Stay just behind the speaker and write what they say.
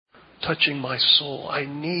touching my soul. I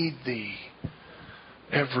need Thee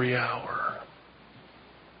every hour.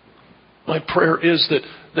 My prayer is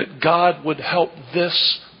that God would help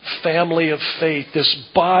this family of faith, this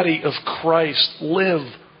body of Christ, live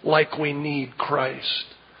like we need Christ.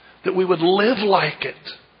 That we would live like it.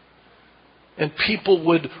 And people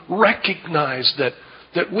would recognize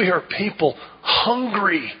that we are people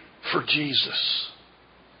hungry for Jesus.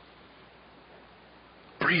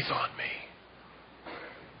 Breathe on me.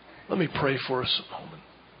 Let me pray for us a moment.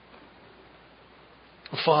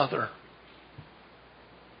 Father,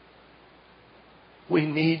 we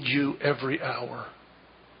need You every hour.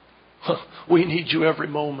 We need You every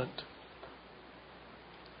moment.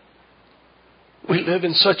 We live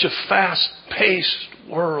in such a fast-paced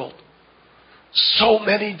world. So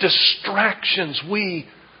many distractions. We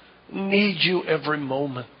need You every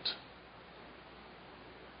moment.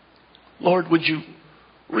 Lord, would You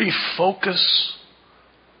refocus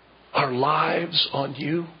our lives on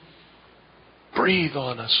You? Breathe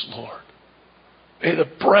on us, Lord. May the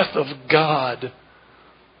breath of God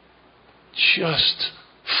just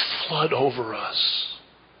flood over us.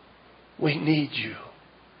 We need You.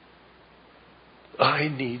 I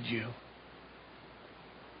need You.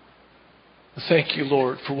 Thank You,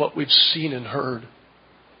 Lord, for what we've seen and heard.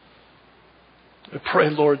 I pray,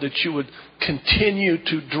 Lord, that You would continue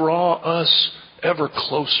to draw us ever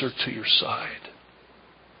closer to Your side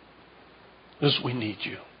as we need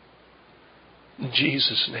You. In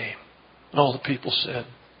Jesus' name. All the people said,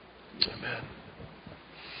 Amen.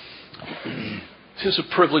 It is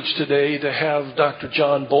a privilege today to have Dr.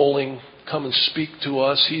 John Bowling come and speak to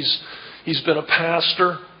us. He's been a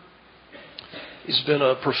pastor. He's been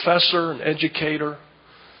a professor, an educator.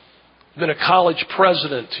 Been a college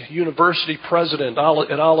president, university president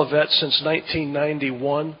at Olivet since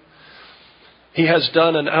 1991. He has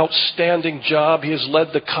done an outstanding job. He has led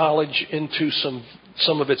the college into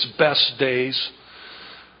some of its best days.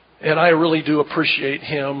 And I really do appreciate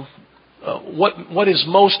him. What is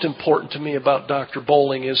most important to me about Dr.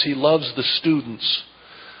 Bowling is he loves the students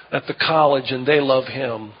at the college and they love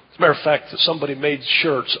him. As a matter of fact, somebody made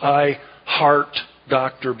shirts, I heart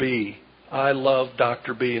Dr. B. I love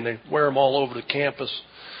Dr. B. And they wear them all over the campus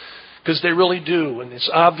because they really do. And it's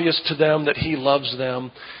obvious to them that he loves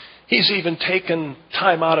them. He's even taken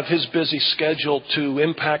time out of his busy schedule to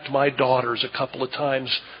impact my daughters a couple of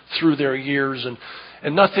times through their years.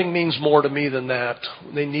 And nothing means more to me than that.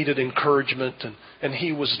 They needed encouragement, and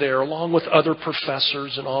he was there along with other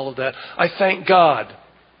professors and all of that. I thank God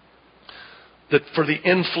that for the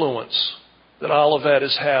influence that Olivet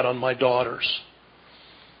has had on my daughters.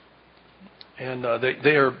 And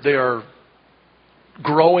they are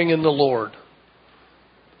growing in the Lord,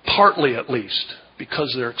 partly at least,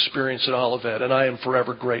 because of their experience at Olivet. And I am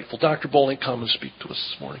forever grateful. Dr. Bowling, come and speak to us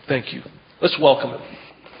this morning. Thank you. Let's welcome him.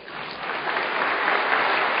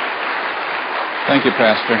 Thank you,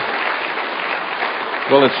 Pastor.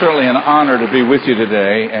 Well, it's certainly an honor to be with you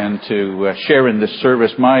today and to share in this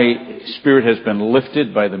service. My spirit has been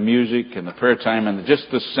lifted by the music and the prayer time and just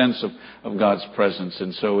the sense of God's presence.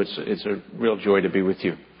 And so it's a real joy to be with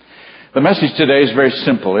you. The message today is very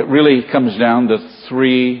simple. It really comes down to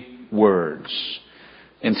 3 words.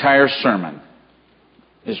 The entire sermon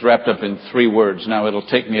is wrapped up in 3 words. Now, it'll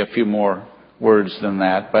take me a few more words than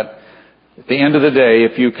that, but at the end of the day,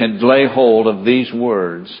 if you can lay hold of these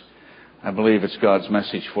words, I believe it's God's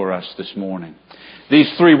message for us this morning.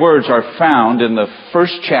 These 3 words are found in the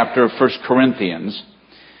first chapter of 1 Corinthians,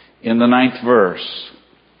 in the 9th verse.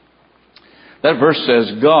 That verse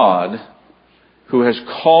says, God, who has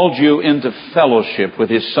called you into fellowship with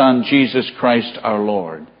His Son, Jesus Christ our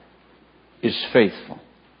Lord, is faithful.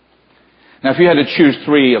 Now, if you had to choose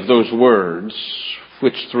 3 of those words,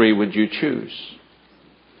 which 3 would you choose?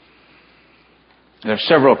 There are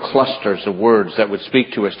several clusters of words that would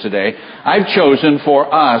speak to us today. I've chosen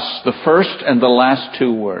for us the first and the last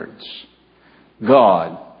 2 words.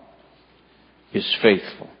 God is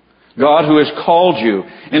faithful. God who has called you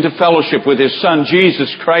into fellowship with His Son,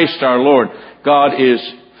 Jesus Christ our Lord. God is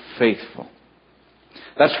faithful.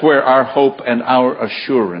 That's where our hope and our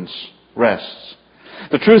assurance rests.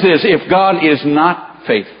 The truth is, if God is not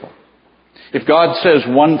faithful, if God says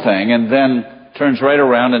one thing and then turns right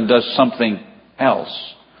around and does something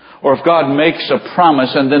else, or if God makes a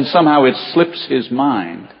promise and then somehow it slips His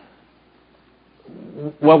mind,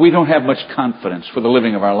 well, we don't have much confidence for the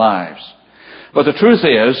living of our lives. But the truth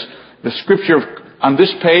is, the Scripture on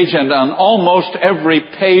this page and on almost every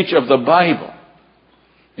page of the Bible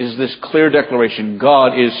is this clear declaration: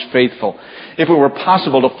 God is faithful. If it were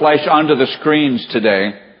possible to flash onto the screens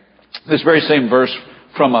today, this very same verse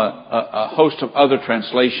from a host of other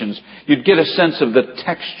translations, you'd get a sense of the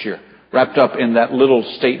texture wrapped up in that little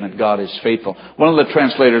statement, God is faithful. One of the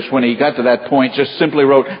translators, when he got to that point, just simply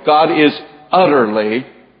wrote, God is utterly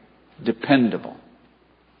dependable.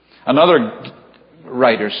 Another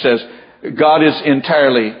writer says, God is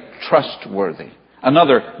entirely trustworthy.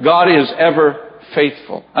 Another, God is ever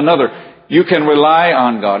faithful. Another, you can rely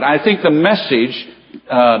on God. I think the Message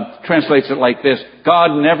translates it like this: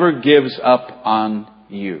 God never gives up on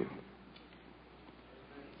you.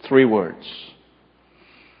 3 words.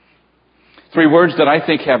 3 words that I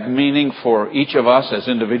think have meaning for each of us as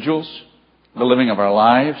individuals, the living of our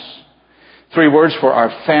lives. 3 words for our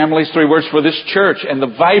families. 3 words for this church and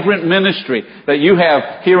the vibrant ministry that you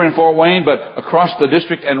have here in Fort Wayne, but across the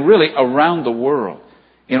district and really around the world.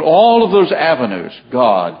 In all of those avenues,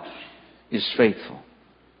 God is faithful.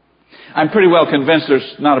 I'm pretty well convinced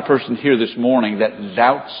there's not a person here this morning that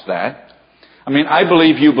doubts that. I mean, I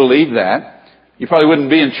believe you believe that. You probably wouldn't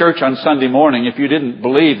be in church on Sunday morning if you didn't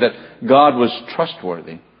believe that God was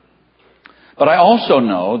trustworthy. But I also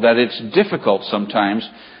know that it's difficult sometimes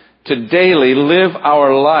to daily live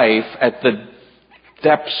our life at the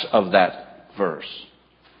depths of that verse.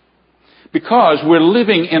 Because we're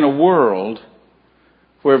living in a world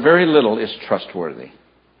where very little is trustworthy.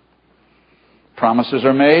 Promises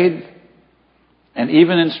are made, and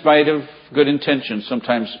even in spite of good intentions,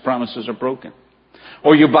 sometimes promises are broken.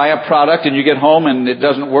 Or you buy a product and you get home and it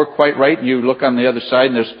doesn't work quite right, and you look on the other side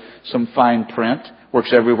and there's some fine print.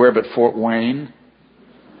 Works everywhere but Fort Wayne.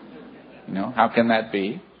 You know, how can that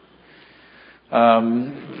be?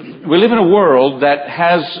 We live in a world that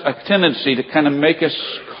has a tendency to kind of make us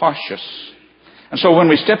cautious. And so when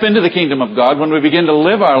we step into the kingdom of God, when we begin to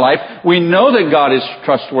live our life, we know that God is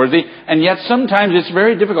trustworthy, and yet sometimes it's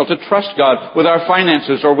very difficult to trust God with our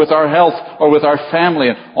finances or with our health or with our family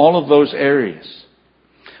and all of those areas.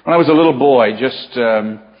 When I was a little boy,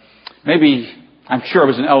 I'm sure I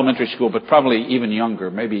was in elementary school, but probably even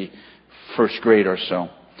younger, maybe first grade or so.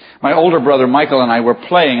 My older brother Michael and I were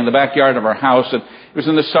playing in the backyard of our house, and it was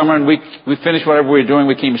in the summer, and we finished whatever we were doing.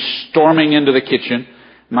 We came storming into the kitchen.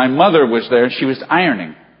 My mother was there, and she was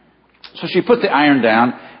ironing. So she put the iron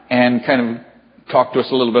down and kind of talked to us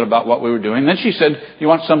a little bit about what we were doing. Then she said, "You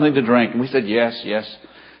want something to drink?" And we said, yes.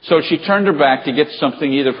 So she turned her back to get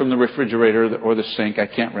something either from the refrigerator or the sink. I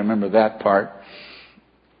can't remember that part.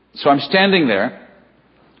 So I'm standing there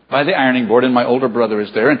by the ironing board, and my older brother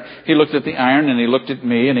is there, and he looked at the iron, and he looked at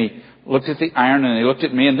me, and he looked at the iron, and he looked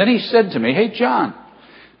at me, and then he said to me, "Hey, John,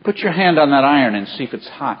 put your hand on that iron and see if it's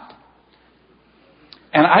hot."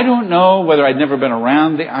 And I don't know whether I'd never been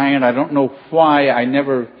around the iron. I don't know why I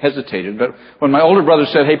never hesitated. But when my older brother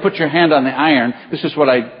said, "Hey, put your hand on the iron," this is what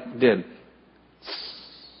I did.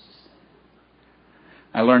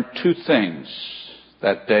 I learned 2 things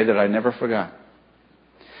that day that I never forgot.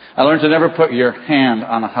 I learned to never put your hand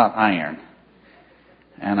on a hot iron.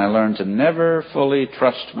 And I learned to never fully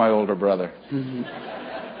trust my older brother.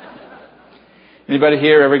 Anybody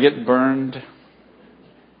here ever get burned?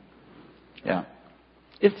 Yeah.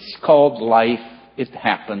 It's called life. It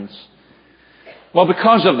happens. Well,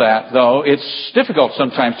 because of that, though, it's difficult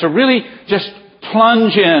sometimes to really just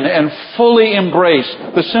plunge in and fully embrace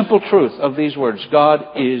the simple truth of these words. God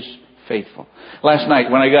is faithful. Last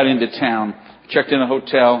night when I got into town, checked in a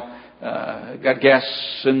hotel, got gas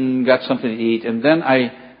and got something to eat, and then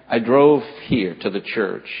I drove here to the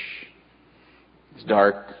church. It's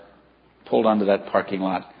dark. Pulled onto that parking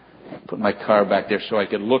lot. Put my car back there so I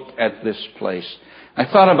could look at this place. I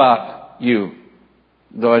thought about you,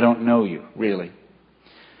 though I don't know you, really.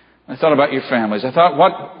 I thought about your families. I thought,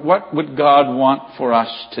 what would God want for us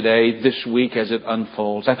today, this week, as it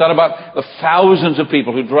unfolds? I thought about the thousands of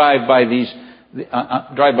people who drive by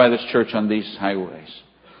this church on these highways.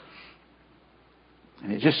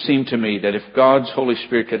 And it just seemed to me that if God's Holy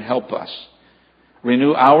Spirit could help us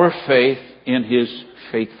renew our faith in His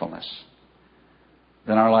faithfulness,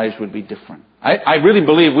 then our lives would be different. I really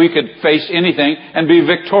believe we could face anything and be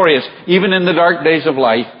victorious, even in the dark days of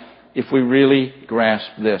life, if we really grasp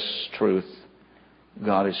this truth.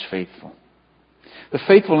 God is faithful. The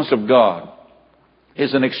faithfulness of God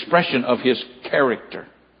is an expression of His character.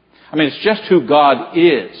 I mean, it's just who God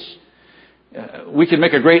is. We can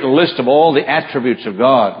make a great list of all the attributes of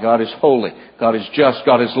God. God is holy. God is just.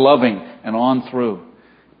 God is loving, and on through.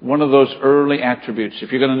 One of those early attributes,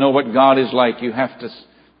 if you're going to know what God is like, you have to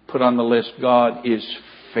put on the list, God is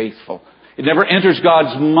faithful. It never enters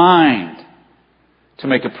God's mind to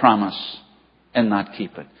make a promise and not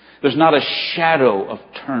keep it. There's not a shadow of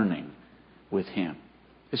turning with Him.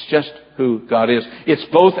 It's just who God is. It's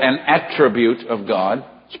both an attribute of God,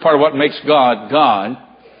 It's part of what makes God, God.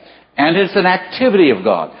 And it's an activity of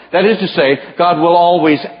God. That is to say, God will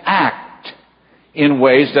always act in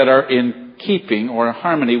ways that are in keeping or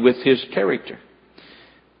harmony with His character.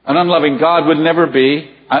 A loving God would never be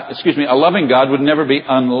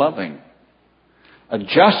unloving. A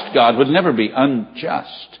just God would never be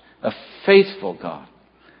unjust. A faithful God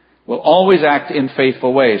will always act in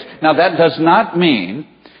faithful ways. Now, that does not mean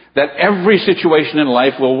that every situation in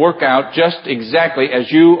life will work out just exactly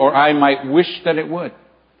as you or I might wish that it would.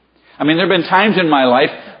 I mean, there have been times in my life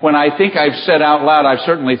when I think I've said out loud, I've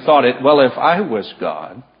certainly thought it, well, if I was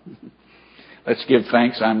God, let's give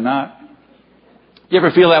thanks I'm not. You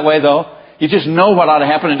ever feel that way, though? You just know what ought to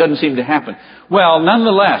happen and it doesn't seem to happen. Well,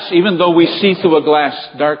 nonetheless, even though we see through a glass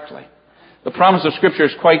darkly, the promise of Scripture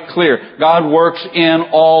is quite clear. God works in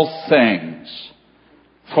all things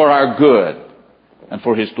for our good and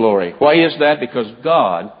for His glory. Why is that? Because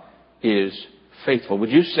God is faithful. Would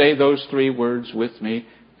you say those three words with me?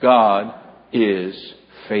 God is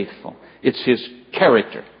faithful. It's His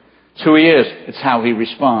character. It's who He is. It's how He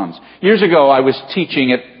responds. Years ago, I was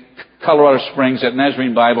teaching at Colorado Springs at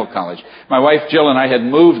Nazarene Bible College. My wife Jill and I had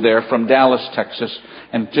moved there from Dallas, Texas,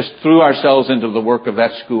 and just threw ourselves into the work of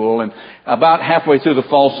that school. And about halfway through the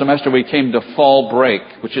fall semester, we came to fall break,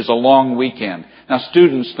 which is a long weekend. Now,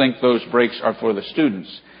 students think those breaks are for the students.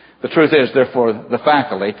 The truth is, they're for the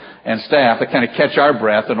faculty and staff that kind of catch our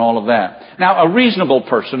breath and all of that. Now, a reasonable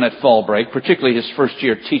person at fall break, particularly his first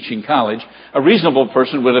year teaching college, a reasonable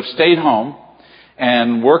person would have stayed home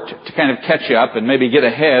and worked to kind of catch up and maybe get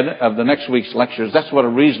ahead of the next week's lectures. That's what a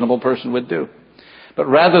reasonable person would do. But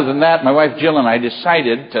rather than that, my wife Jill and I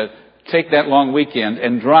decided to take that long weekend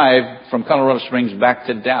and drive from Colorado Springs back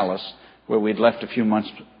to Dallas, where we'd left a few months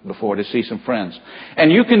before to see some friends.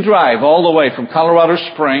 And you can drive all the way from Colorado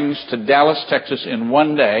Springs to Dallas, Texas in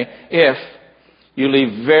one day if you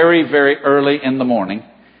leave very, very early in the morning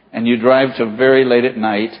and you drive to very late at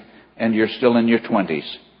night and you're still in your 20s.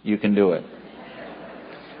 You can do it.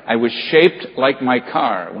 I was shaped like my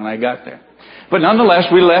car when I got there. But nonetheless,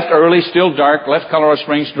 we left early, still dark, left Colorado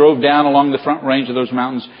Springs, drove down along the front range of those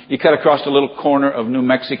mountains. You cut across a little corner of New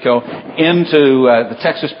Mexico into the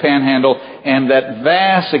Texas Panhandle, and that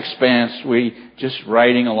vast expanse, we just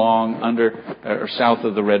riding along under or south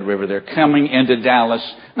of the Red River there, coming into Dallas,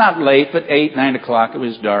 not late, but 8, 9 o'clock. It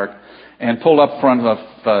was dark, and pulled up front of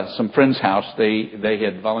some friend's house. They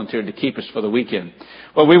had volunteered to keep us for the weekend.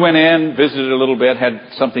 Well, we went in, visited a little bit, had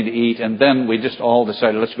something to eat, and then we just all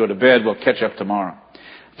decided, let's go to bed. We'll catch up tomorrow.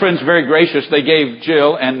 Friends, very gracious, they gave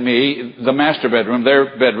Jill and me the master bedroom,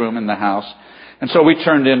 their bedroom in the house. And so we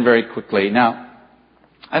turned in very quickly. Now,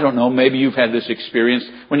 I don't know, maybe you've had this experience.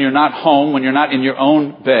 When you're not home, when you're not in your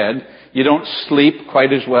own bed, you don't sleep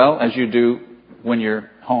quite as well as you do when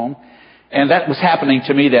you're home. And that was happening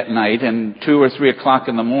to me that night, and 2 or 3 o'clock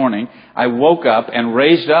in the morning, I woke up and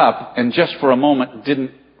raised up, and just for a moment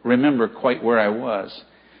didn't remember quite where I was.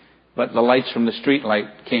 But the lights from the street light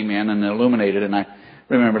came in and illuminated, and I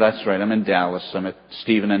remembered, that's right, I'm in Dallas. I'm at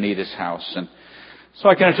Steve and Anita's house. And so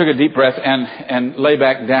I kind of took a deep breath and lay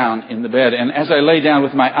back down in the bed. And as I lay down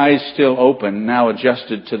with my eyes still open, now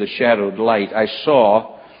adjusted to the shadowed light, I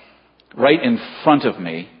saw right in front of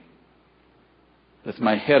me, with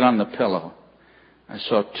my head on the pillow, I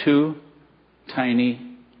saw 2 tiny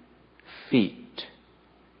feet.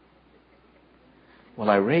 Well,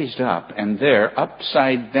 I raised up, and there,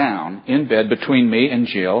 upside down, in bed between me and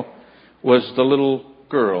Jill, was the little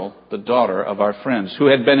girl, the daughter of our friends, who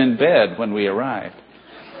had been in bed when we arrived.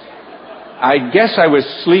 I guess I was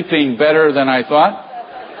sleeping better than I thought,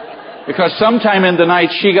 because sometime in the night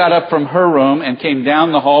she got up from her room and came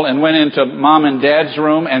down the hall and went into Mom and Dad's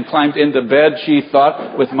room and climbed into bed, she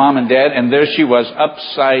thought, with Mom and Dad, and there she was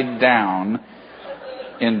upside down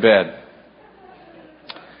in bed.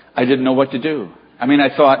 I didn't know what to do. I mean, I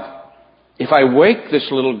thought, if I wake this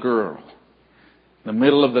little girl in the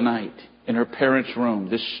middle of the night in her parents' room,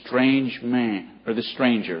 this strange man, or this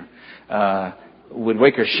stranger, would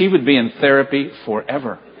wake her, she would be in therapy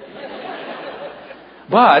forever.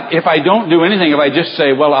 But if I don't do anything, if I just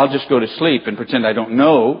say, well, I'll just go to sleep and pretend I don't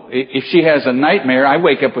know, if she has a nightmare, I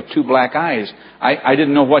wake up with 2 black eyes. I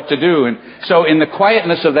didn't know what to do. And so in the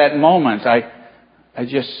quietness of that moment, I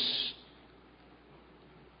just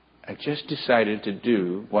decided to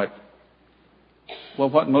do what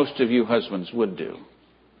most of you husbands would do.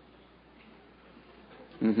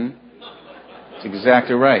 That's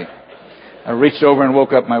exactly right. I reached over and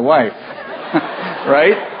woke up my wife.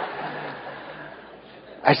 Right?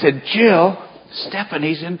 I said, Jill,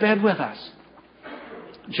 Stephanie's in bed with us.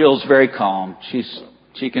 Jill's very calm.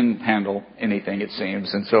 She can handle anything, it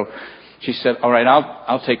seems. And so she said, all right,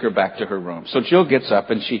 I'll take her back to her room. So Jill gets up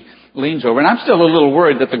and she leans over. And I'm still a little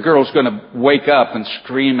worried that the girl's going to wake up and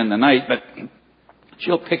scream in the night. But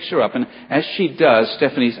Jill picks her up. And as she does,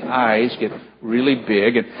 Stephanie's eyes get really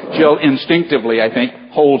big. And Jill instinctively, I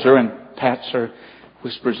think, holds her and pats her,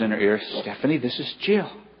 whispers in her ear, Stephanie, this is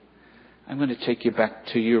Jill. I'm going to take you back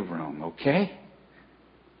to your room, okay?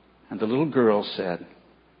 And the little girl said,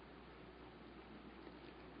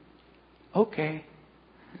 okay.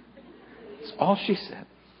 That's all she said.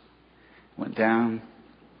 Went down.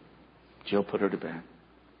 Jill put her to bed.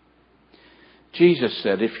 Jesus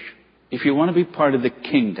said, if you want to be part of the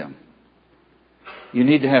kingdom, you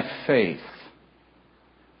need to have faith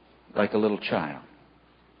like a little child.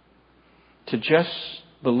 To just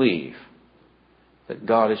believe that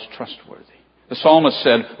God is trustworthy. The psalmist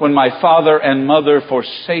said, when my father and mother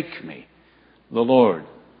forsake me, the Lord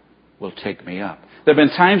will take me up. There have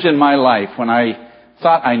been times in my life when I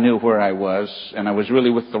thought I knew where I was, and I was really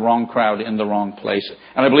with the wrong crowd in the wrong place.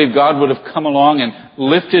 And I believe God would have come along and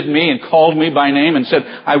lifted me and called me by name and said,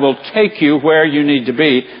 I will take you where you need to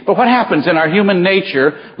be. But what happens in our human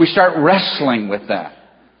nature, we start wrestling with that.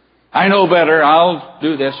 I know better, I'll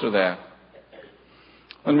do this or that.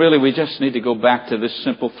 When really we just need to go back to this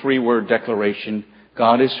simple 3-word declaration,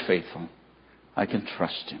 God is faithful. I can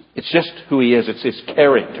trust Him. It's just who He is. It's His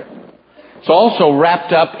character. It's also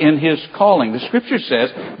wrapped up in His calling. The Scripture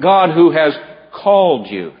says, God who has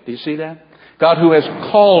called you. Do you see that? God who has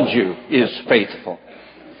called you is faithful.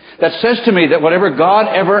 That says to me that whatever God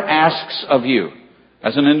ever asks of you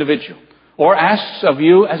as an individual, or asks of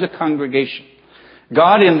you as a congregation,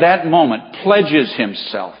 God in that moment pledges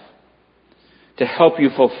Himself to help you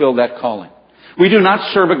fulfill that calling. We do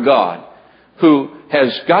not serve a God who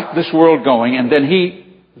has got this world going and then He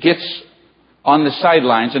gets on the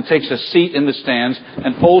sidelines and takes a seat in the stands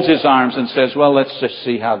and folds His arms and says, well, let's just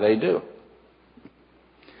see how they do.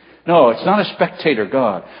 No, it's not a spectator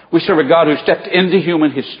God. We serve a God who stepped into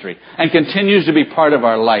human history and continues to be part of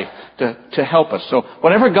our life to help us. So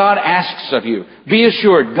whatever God asks of you, be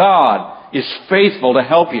assured God is faithful to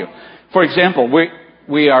help you. For example,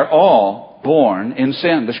 we are all born in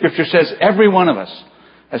sin. The Scripture says every one of us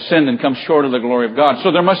has sinned and come short of the glory of God.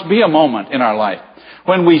 So there must be a moment in our life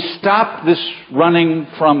when we stop this running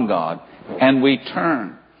from God and we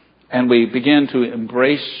turn and we begin to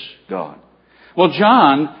embrace God. Well,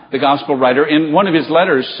 John, the Gospel writer, in one of his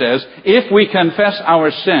letters says, if we confess our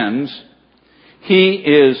sins, He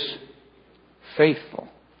is faithful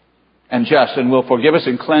and just and will forgive us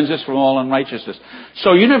and cleanse us from all unrighteousness.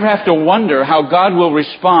 So you never have to wonder how God will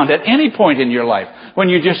respond at any point in your life when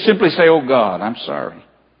you just simply say, oh God, I'm sorry.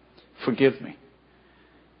 Forgive me.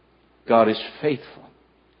 God is faithful.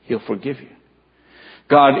 He'll forgive you.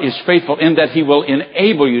 God is faithful in that He will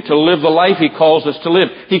enable you to live the life He calls us to live.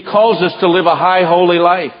 He calls us to live a high, holy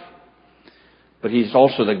life. But He's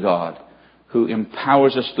also the God who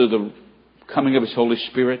empowers us through the coming of His Holy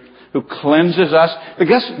Spirit, who cleanses us.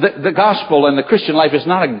 The gospel and the Christian life is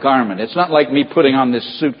not a garment. It's not like me putting on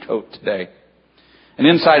this suit coat today. And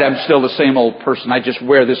inside I'm still the same old person. I just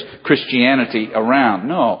wear this Christianity around.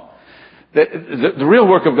 No. The real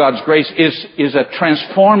work of God's grace is a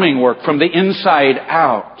transforming work from the inside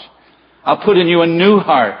out. I'll put in you a new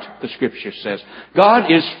heart, the Scripture says. God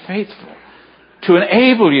is faithful to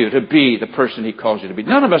enable you to be the person He calls you to be.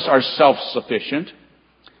 None of us are self-sufficient.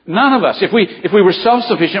 None of us. If we were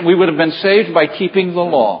self-sufficient, we would have been saved by keeping the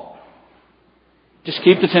law. Just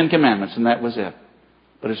keep the 10 Commandments and that was it.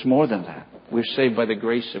 But it's more than that. We're saved by the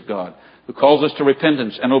grace of God, who calls us to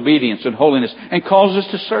repentance and obedience and holiness and calls us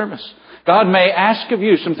to service. God may ask of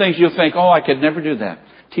you some things you'll think, oh, I could never do that.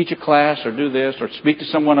 Teach a class or do this or speak to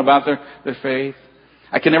someone about their faith.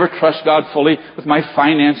 I can never trust God fully with my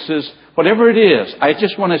finances. Whatever it is, I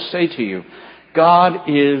just want to say to you, God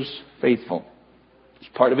is faithful. It's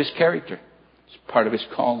part of His character. It's part of His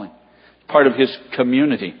calling. It's part of His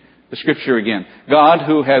community. The Scripture again. God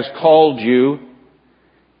who has called you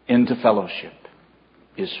into fellowship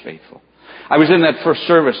is faithful. I was in that first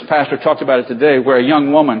service, the pastor talked about it today, where a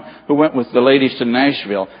young woman who went with the ladies to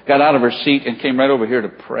Nashville got out of her seat and came right over here to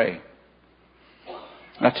pray.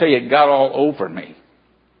 And I tell you, it got all over me.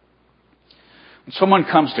 When someone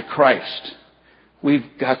comes to Christ, we've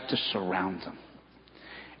got to surround them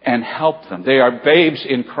and help them. They are babes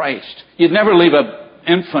in Christ. You'd never leave an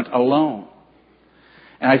infant alone.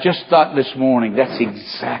 And I just thought this morning, that's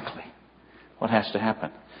exactly what has to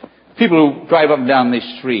happen. People who drive up and down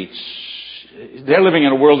these streets, they're living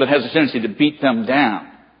in a world that has a tendency to beat them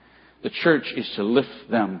down. The church is to lift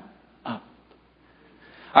them up.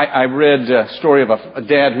 I read a story of a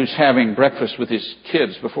dad who's having breakfast with his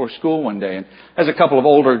kids before school one day, and has a couple of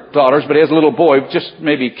older daughters, but he has a little boy, just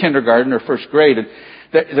maybe kindergarten or first grade, and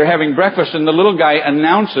they're having breakfast, and the little guy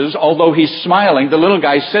announces, although he's smiling, the little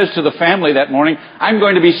guy says to the family that morning, "I'm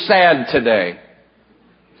going to be sad today."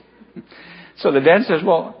 So the dad says,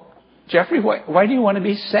 "Well, Jeffrey, why do you want to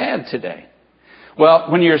be sad today?" "Well,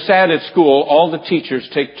 when you're sad at school, all the teachers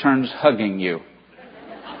take turns hugging you.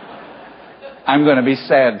 I'm going to be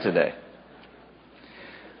sad today."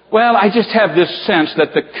 Well, I just have this sense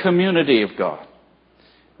that the community of God,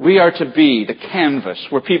 we are to be the canvas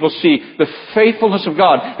where people see the faithfulness of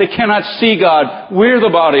God. They cannot see God. We're the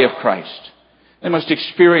body of Christ. They must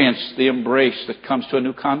experience the embrace that comes to a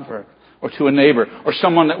new convert, or to a neighbor, or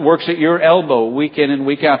someone that works at your elbow week in and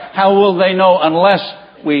week out. How will they know unless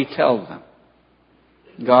we tell them?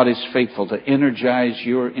 God is faithful to energize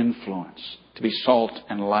your influence, to be salt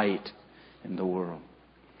and light in the world.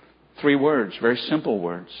 3 words, very simple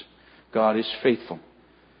words. God is faithful.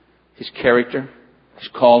 His character, His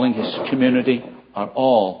calling, His community are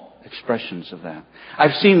all expressions of that.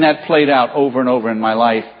 I've seen that played out over and over in my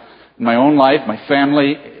life, in my own life, my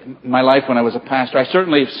family, my life when I was a pastor. I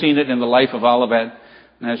certainly have seen it in the life of Olivet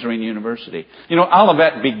Nazarene University. You know,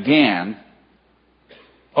 Olivet began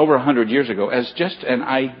over 100 years ago as just an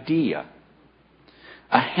idea.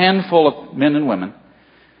 A handful of men and women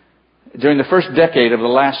during the first decade of the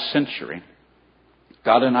last century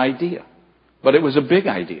got an idea. But it was a big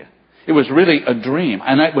idea. It was really a dream.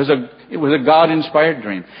 And it was a God-inspired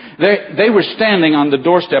dream. They were standing on the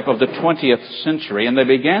doorstep of the 20th century, and they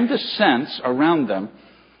began to sense around them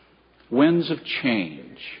winds of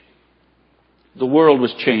change. The world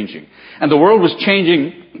was changing. And the world was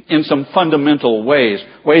changing in some fundamental ways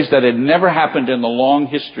that had never happened in the long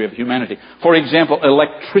history of humanity. For example,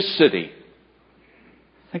 electricity.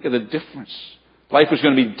 Think of the difference. Life was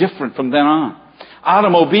going to be different from then on.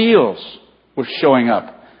 Automobiles were showing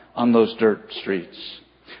up on those dirt streets.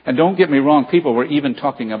 And don't get me wrong, people were even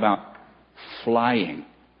talking about flying.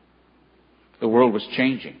 The world was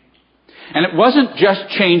changing. And it wasn't just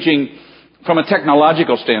changing from a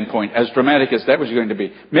technological standpoint, as dramatic as that was going to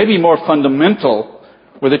be. Maybe more fundamental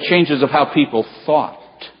were the changes of how people thought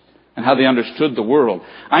and how they understood the world.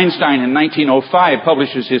 Einstein in 1905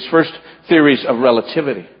 publishes his first theories of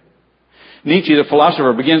relativity. Nietzsche, the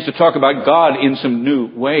philosopher, begins to talk about God in some new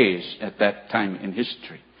ways at that time in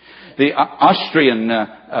history. The Austrian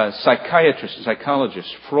psychiatrist and psychologist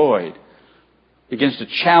Freud begins to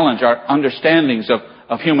challenge our understandings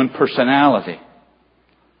of human personality.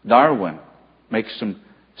 Darwin makes some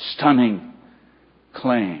stunning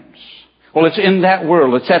claims. Well, it's in that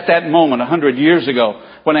world, it's at that moment 100 years ago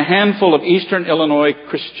when a handful of Eastern Illinois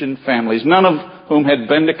Christian families, none of whom had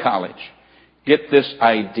been to college, get this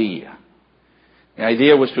idea. The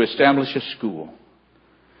idea was to establish a school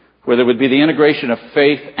where there would be the integration of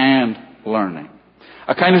faith and learning.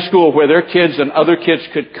 A kind of school where their kids and other kids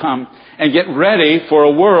could come and get ready for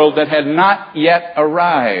a world that had not yet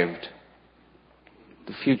arrived.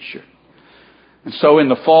 The future. And so in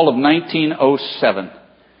the fall of 1907,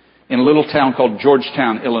 in a little town called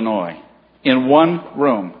Georgetown, Illinois, in one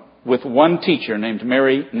room with one teacher named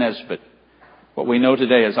Mary Nesbitt, what we know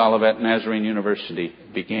today as Olivet Nazarene University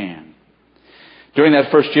began. During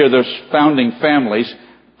that first year, those founding families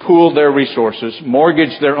pooled their resources,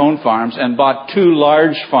 mortgaged their own farms, and bought 2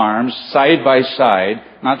 large farms side by side,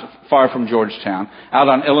 not far from Georgetown, out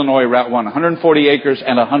on Illinois Route 1, 140 acres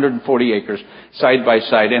and 140 acres side by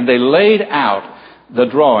side. And they laid out the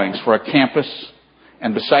drawings for a campus,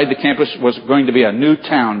 and beside the campus was going to be a new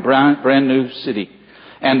town, brand new city.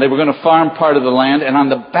 And they were going to farm part of the land, and on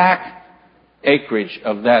the back acreage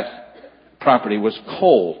of that property was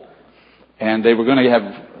coal. And they were going to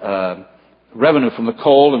have revenue from the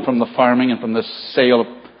coal and from the farming and from the sale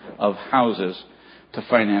of houses to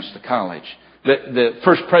finance the college. The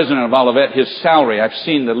first president of Olivet, his salary, I've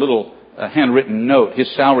seen the little handwritten note,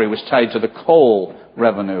 his salary was tied to the coal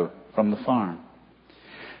revenue from the farm.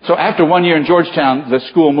 So after 1 year in Georgetown, the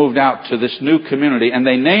school moved out to this new community, and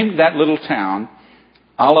they named that little town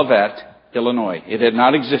Olivet, Illinois. It had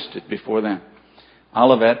not existed before then.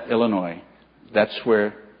 Olivet, Illinois. That's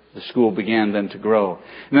where the school began then to grow.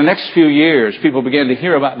 In the next few years, people began to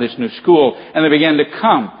hear about this new school, and they began to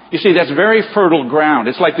come. You see, that's very fertile ground.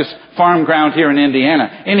 It's like this farm ground here in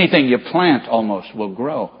Indiana. Anything you plant almost will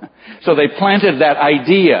grow. So they planted that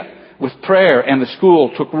idea with prayer, and the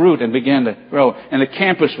school took root and began to grow, and the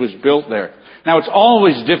campus was built there. Now, it's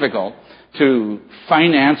always difficult to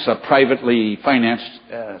finance a privately financed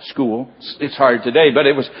school. It's hard today, but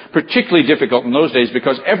it was particularly difficult in those days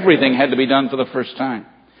because everything had to be done for the first time.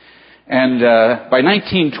 And by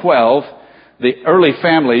 1912, the early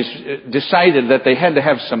families decided that they had to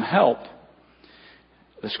have some help.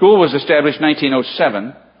 The school was established in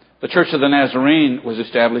 1907. The Church of the Nazarene was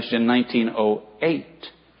established in 1908.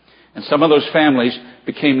 And some of those families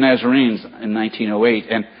became Nazarenes in 1908.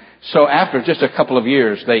 And so after just a couple of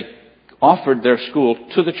years, they offered their school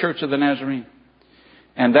to the Church of the Nazarene.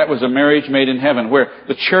 And that was a marriage made in heaven, where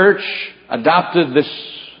the church adopted this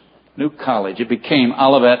new college. It became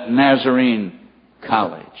Olivet Nazarene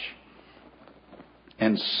College.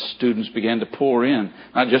 And students began to pour in,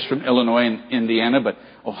 not just from Illinois and Indiana, but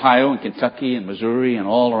Ohio and Kentucky and Missouri and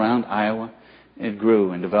all around Iowa. It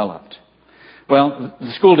grew and developed. Well,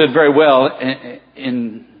 the school did very well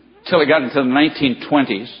until it got into the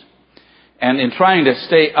 1920s. And in trying to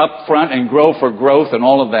stay up front and grow for growth and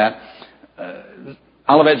all of that,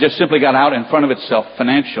 Olivet just simply got out in front of itself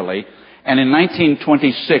financially. And in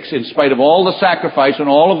 1926, in spite of all the sacrifice and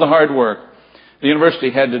all of the hard work, the university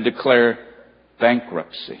had to declare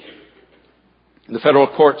bankruptcy. The federal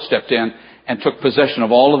court stepped in and took possession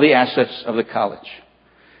of all of the assets of the college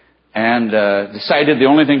and decided the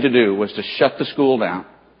only thing to do was to shut the school down,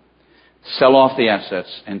 sell off the assets,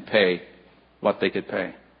 and pay what they could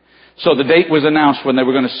pay. So the date was announced when they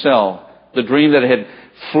were going to sell. The dream that had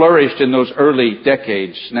flourished in those early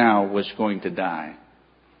decades now was going to die.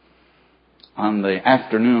 On the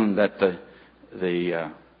afternoon that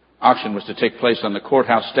the auction was to take place on the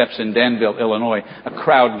courthouse steps in Danville, Illinois, a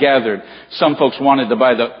crowd gathered. Some folks wanted to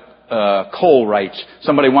buy the coal rights.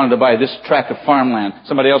 Somebody wanted to buy this tract of farmland.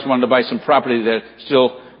 Somebody else wanted to buy some property that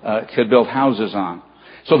still could build houses on.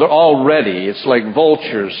 So they're all ready. It's like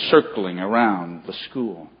vultures circling around the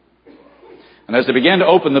school. And as they began to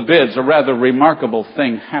open the bids, a rather remarkable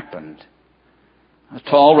thing happened. A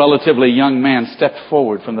tall, relatively young man stepped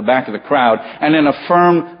forward from the back of the crowd and in a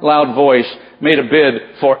firm, loud voice made a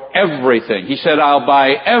bid for everything. He said, "I'll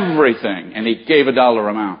buy everything." And he gave a dollar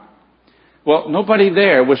amount. Well, nobody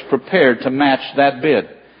there was prepared to match that bid.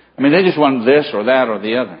 I mean, they just wanted this or that or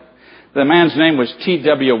the other. The man's name was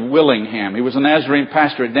T.W. Willingham. He was a Nazarene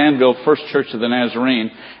pastor at Danville First Church of the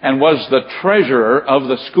Nazarene and was the treasurer of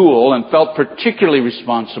the school and felt particularly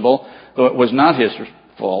responsible, though it was not his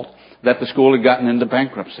fault, that the school had gotten into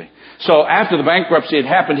bankruptcy. So after the bankruptcy had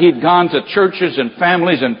happened, he'd gone to churches and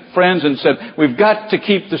families and friends and said, "We've got to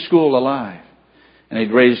keep the school alive." And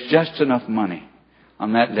he'd raised just enough money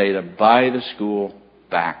on that day to buy the school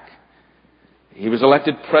back. He was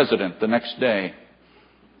elected president the next day.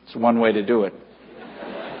 It's one way to do it.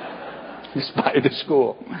 Just buy the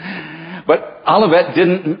school. But Olivet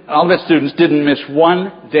students didn't miss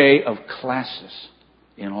one day of classes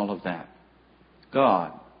in all of that.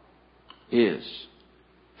 God is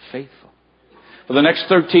faithful. For the next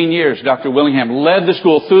 13 years, Dr. Willingham led the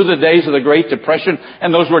school through the days of the Great Depression,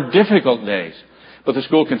 and those were difficult days. But the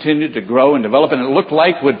school continued to grow and develop, and it looked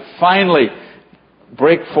like would finally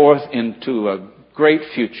break forth into a great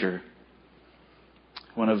future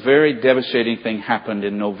when a very devastating thing happened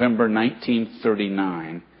in November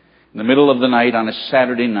 1939. In the middle of the night, on a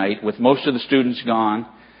Saturday night, with most of the students gone,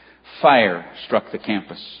 fire struck the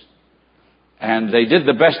campus. And they did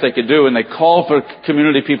the best they could do, and they called for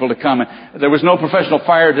community people to come. And there was no professional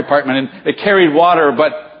fire department, and they carried water,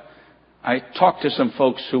 but I talked to some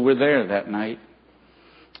folks who were there that night.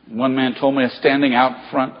 One man told me, standing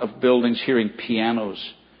out front of buildings, hearing pianos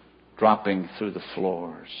dropping through the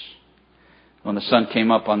floors when the sun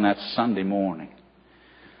came up on that Sunday morning.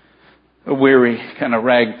 A weary, kind of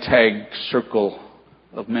ragtag circle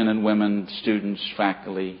of men and women, students,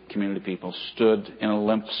 faculty, community people stood in a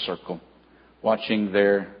limp circle, watching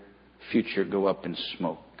their future go up in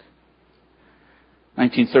smoke.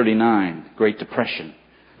 1939, Great Depression.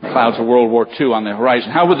 Clouds of World War II on the horizon.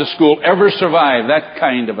 How would the school ever survive that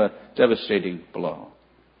kind of a devastating blow?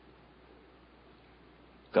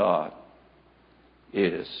 God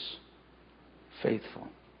is faithful.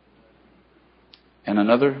 And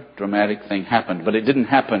another dramatic thing happened, but it didn't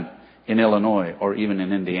happen in Illinois or even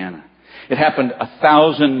in Indiana. It happened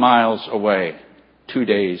 1,000 miles away 2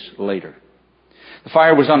 days later. The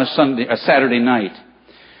fire was on a Saturday night.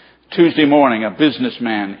 Tuesday morning, a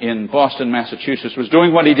businessman in Boston, Massachusetts, was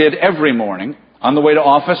doing what he did every morning. On the way to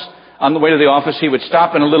the office, he would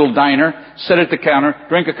stop in a little diner, sit at the counter,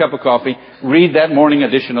 drink a cup of coffee, read that morning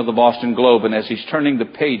edition of the Boston Globe, and as he's turning the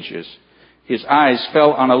pages, his eyes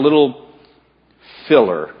fell on a little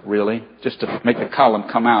filler, really, just to make the column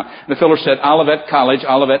come out. And the filler said, "Olivet College,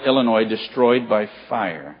 Olivet, Illinois, destroyed by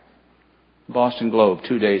fire." Boston Globe,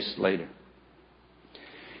 2 days later.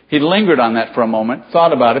 He lingered on that for a moment,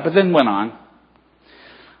 thought about it, but then went on.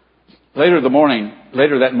 Later that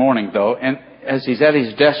morning, though, and as he's at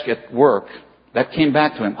his desk at work, that came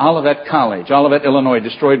back to him. Olivet College, Olivet, Illinois,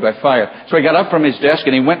 destroyed by fire. So he got up from his desk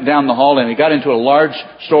and he went down the hall and he got into a large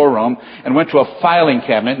storeroom and went to a filing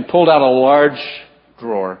cabinet and pulled out a large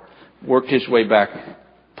drawer, worked his way back,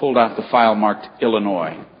 pulled out the file marked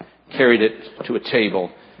Illinois, carried it to a table,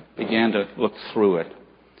 began to look through it.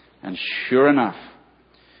 And sure enough,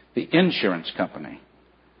 the insurance company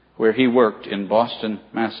where he worked in Boston,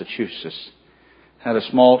 Massachusetts, had a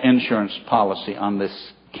small insurance policy on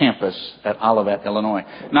this campus at Olivet, Illinois.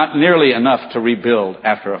 Not nearly enough to rebuild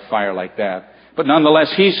after a fire like that. But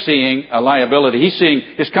nonetheless, he's seeing a liability. He's seeing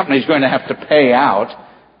his company's going to have to pay out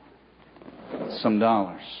some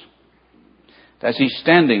dollars. As he's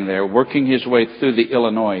standing there working his way through the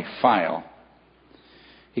Illinois file,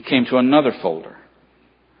 he came to another folder.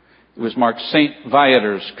 It was marked St.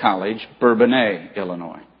 Viator's College, Bourbonnais,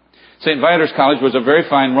 Illinois. St. Viator's College was a very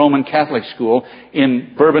fine Roman Catholic school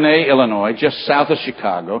in Bourbonnais, Illinois, just south of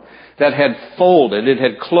Chicago, that had folded. It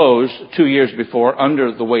had closed 2 years before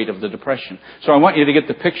under the weight of the Depression. So I want you to get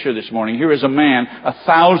the picture this morning. Here is a man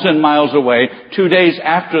 1,000 miles away, 2 days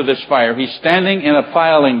after this fire. He's standing in a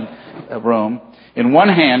filing room. In one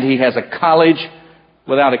hand, he has a college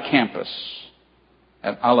without a campus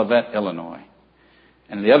at Olivet, Illinois.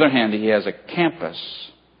 And in the other hand, he has a campus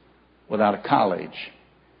without a college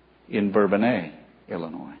in Bourbonnais,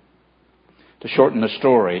 Illinois. To shorten the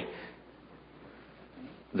story,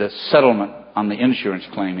 the settlement on the insurance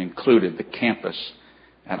claim included the campus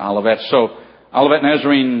at Olivet. So Olivet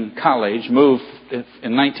Nazarene College moved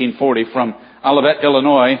in 1940 from Olivet,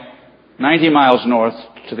 Illinois, 90 miles north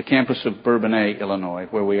to the campus of Bourbonnais, Illinois,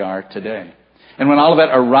 where we are today. And when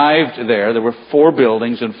Olivet arrived there were 4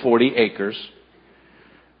 buildings and 40 acres.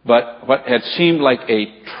 But what had seemed like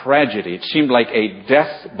a tragedy, it seemed like a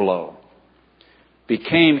death blow,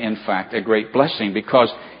 became, in fact, a great blessing,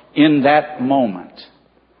 because in that moment,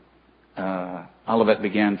 Olivet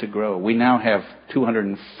began to grow. We now have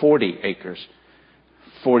 240 acres,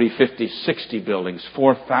 40, 50, 60 buildings,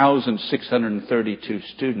 4,632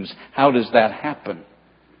 students. How does that happen?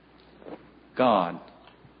 God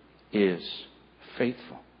is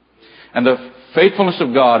faithful. And the faithfulness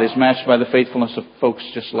of God is matched by the faithfulness of folks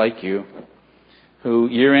just like you, who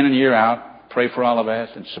year in and year out pray for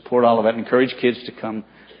Olivet and support Olivet, encourage kids to come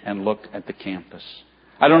and look at the campus.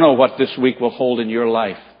 I don't know what this week will hold in your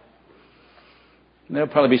life. There'll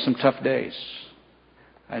probably be some tough days.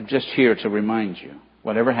 I'm just here to remind you,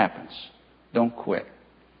 whatever happens, don't quit.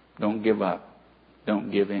 Don't give up.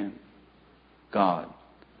 Don't give in. God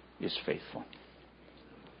is faithful.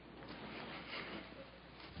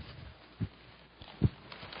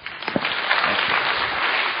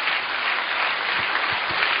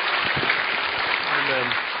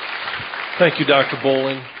 Thank you, Dr.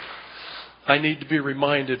 Bowling. I need to be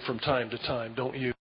reminded from time to time, don't you?